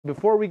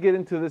Before we get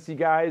into this, you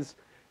guys,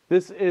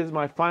 this is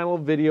my final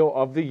video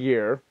of the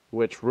year,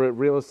 which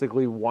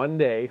realistically one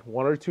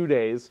or 2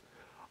 days.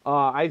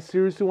 I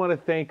seriously want to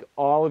thank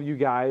all of you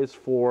guys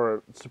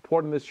for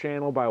supporting this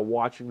channel by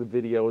watching the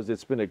videos.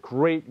 It's been a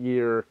great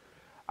year.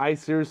 I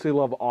seriously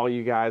love all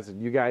you guys,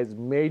 and you guys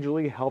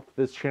majorly helped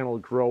this channel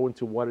grow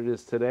into what it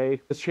is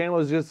today. This channel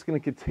is just going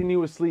to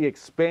continuously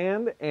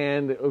expand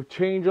and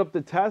change up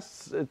the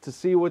tests to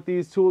see what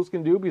these tools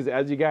can do, because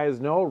as you guys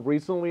know,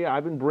 recently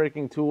I've been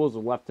breaking tools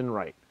left and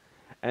right.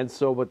 And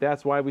so, but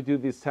that's why we do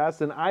these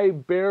tests, and I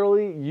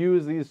barely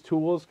use these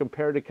tools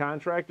compared to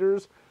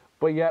contractors,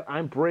 but yet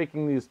I'm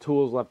breaking these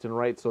tools left and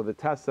right, so the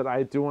tests that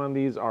I do on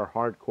these are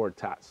hardcore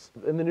tests.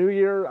 In the new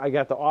year, I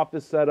got the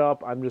office set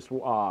up.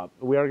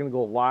 We are going to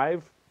go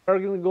live. We are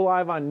going to go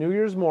live on New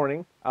Year's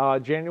morning,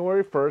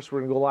 January 1st. We're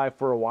going to go live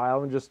for a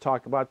while and just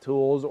talk about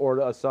tools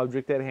or a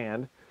subject at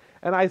hand.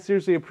 And I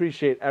seriously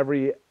appreciate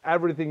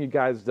everything you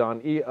guys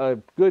done.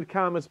 Good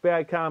comments,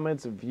 bad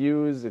comments,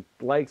 views,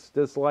 likes,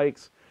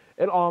 dislikes.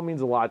 It all means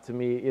a lot to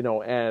me, you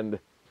know,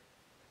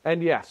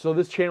 and yeah, so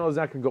this channel is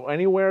not going to go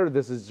anywhere.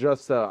 This is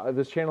just,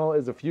 this channel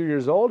is a few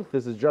years old.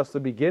 This is just the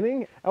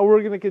beginning, and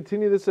we're going to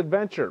continue this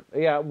adventure.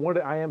 Yeah,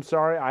 I am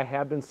sorry, I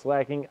have been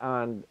slacking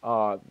on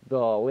the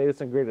latest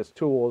and greatest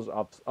tools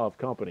of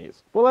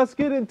companies. Well, let's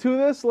get into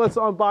this. Let's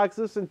unbox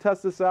this and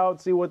test this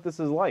out, see what this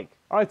is like.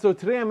 All right, so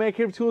today on Man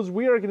Cave Tools,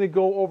 we are going to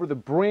go over the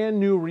brand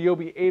new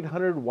Ryobi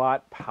 800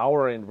 watt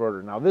power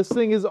inverter. Now, this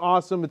thing is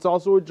awesome. It's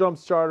also a jump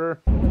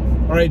starter.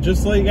 All right,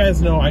 just to let you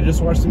guys know, I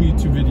just watched some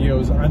YouTube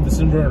videos on this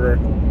inverter,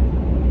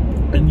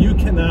 and you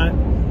cannot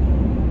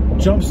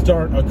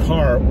jumpstart a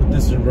car with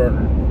this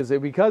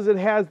inverter. Because it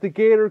has the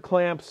gator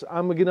clamps,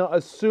 I'm gonna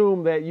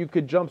assume that you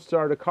could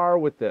jumpstart a car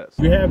with this.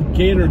 You have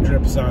gator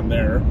drips on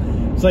there.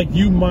 It's like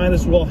you might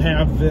as well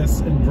have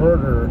this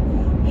inverter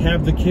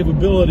have the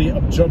capability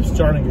of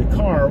jumpstarting a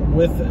car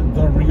with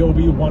the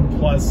Ryobi One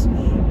Plus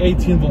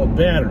 18-volt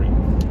battery.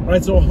 All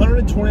right, so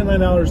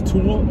 $129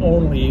 tool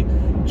only,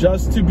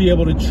 just to be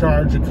able to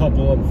charge a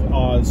couple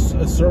of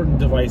certain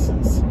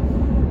devices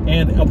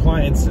and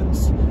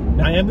appliances.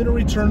 Now, I am going to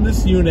return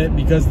this unit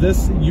because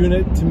this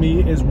unit to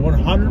me is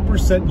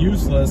 100%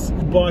 useless.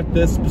 I bought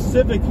this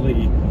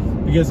specifically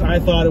because I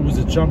thought it was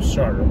a jump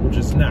starter, which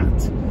is not.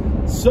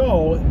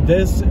 So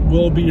this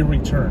will be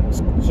returned.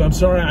 So I'm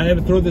sorry, I had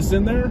to throw this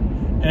in there,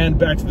 and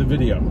back to the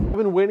video. I've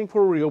been waiting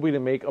for Ryobi to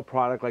make a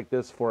product like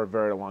this for a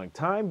very long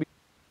time.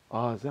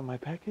 Is that my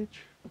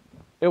package?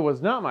 It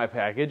was not my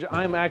package.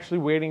 I'm actually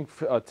waiting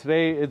for,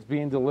 today it's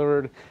being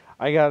delivered.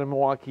 I got a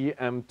Milwaukee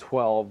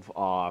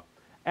M12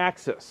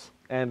 Axis,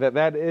 and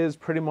that is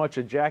pretty much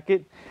a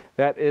jacket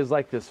that is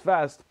like this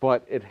vest,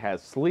 but it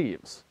has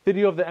sleeves.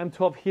 Video of the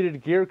M12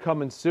 heated gear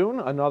coming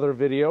soon, another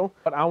video.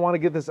 But I want to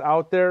get this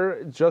out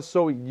there just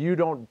so you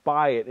don't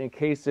buy it in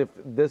case if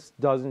this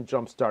doesn't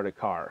jumpstart a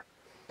car.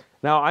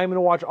 Now, I'm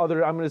going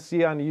to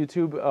see on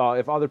YouTube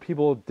if other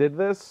people did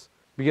this,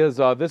 because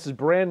this is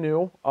brand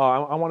new.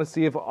 I want to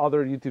see if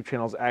other YouTube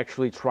channels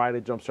actually try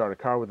to jumpstart a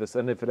car with this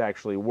and if it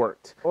actually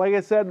worked. Like I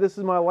said, this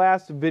is my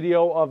last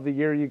video of the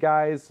year, you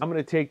guys. I'm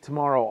going to take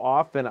tomorrow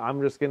off, and I'm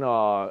just going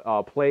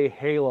to play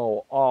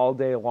Halo all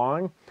day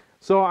long.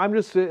 So I'm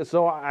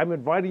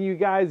inviting you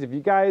guys, if you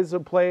guys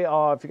play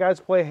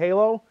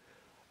Halo,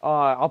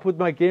 I'll put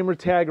my gamer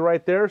tag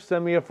right there.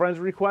 Send me a friend's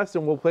request,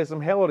 and we'll play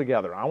some Halo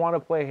together. I want to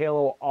play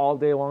Halo all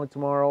day long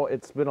tomorrow.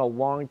 It's been a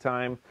long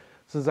time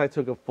since I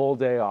took a full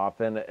day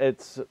off, and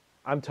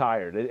I'm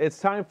tired. It's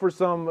time for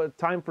some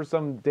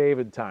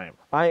David time.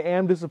 I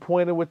am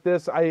disappointed with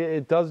this.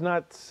 It does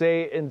not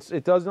say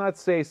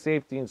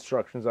safety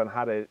instructions on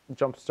how to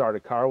jumpstart a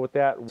car with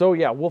that. So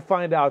yeah, we'll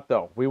find out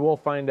though. We will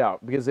find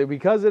out, because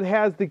it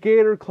has the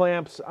gator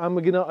clamps. I'm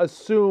gonna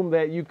assume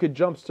that you could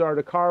jumpstart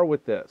a car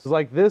with this. It's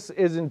like this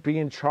isn't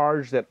being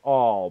charged at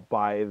all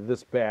by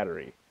this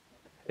battery.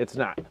 It's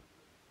not.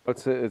 It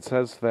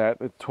says that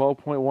it's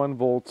 12.1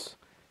 volts.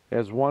 It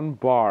has 1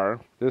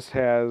 bar. This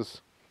has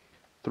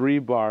 3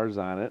 bars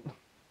on it.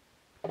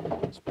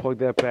 Let's plug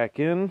that back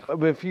in.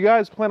 But if you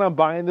guys plan on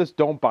buying this,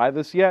 don't buy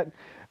this yet.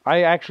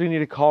 I actually need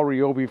to call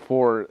Ryobi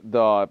for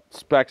the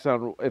specs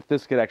on if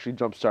this could actually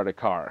jumpstart a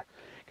car,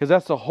 because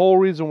that's the whole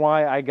reason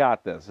why I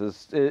got this,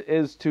 is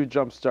to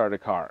jumpstart a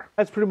car.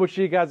 That's pretty much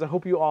it, guys. I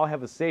hope you all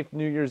have a safe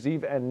New Year's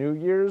Eve and New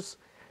Year's.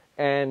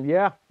 And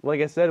yeah,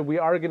 like I said, I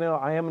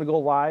am gonna go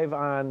live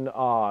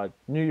on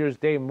New Year's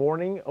Day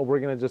morning. We're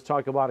gonna just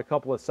talk about a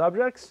couple of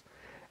subjects,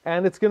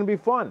 and it's gonna be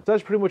fun. So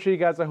that's pretty much it, you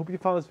guys. I hope you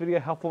found this video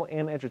helpful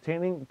and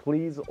entertaining.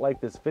 Please like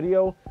this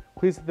video.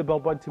 Please hit the bell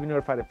button to be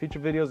notified of future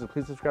videos, and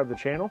please subscribe to the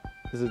channel.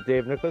 This is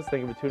Dave Nicholas.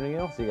 Thank you for tuning in.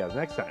 I'll see you guys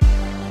next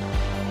time.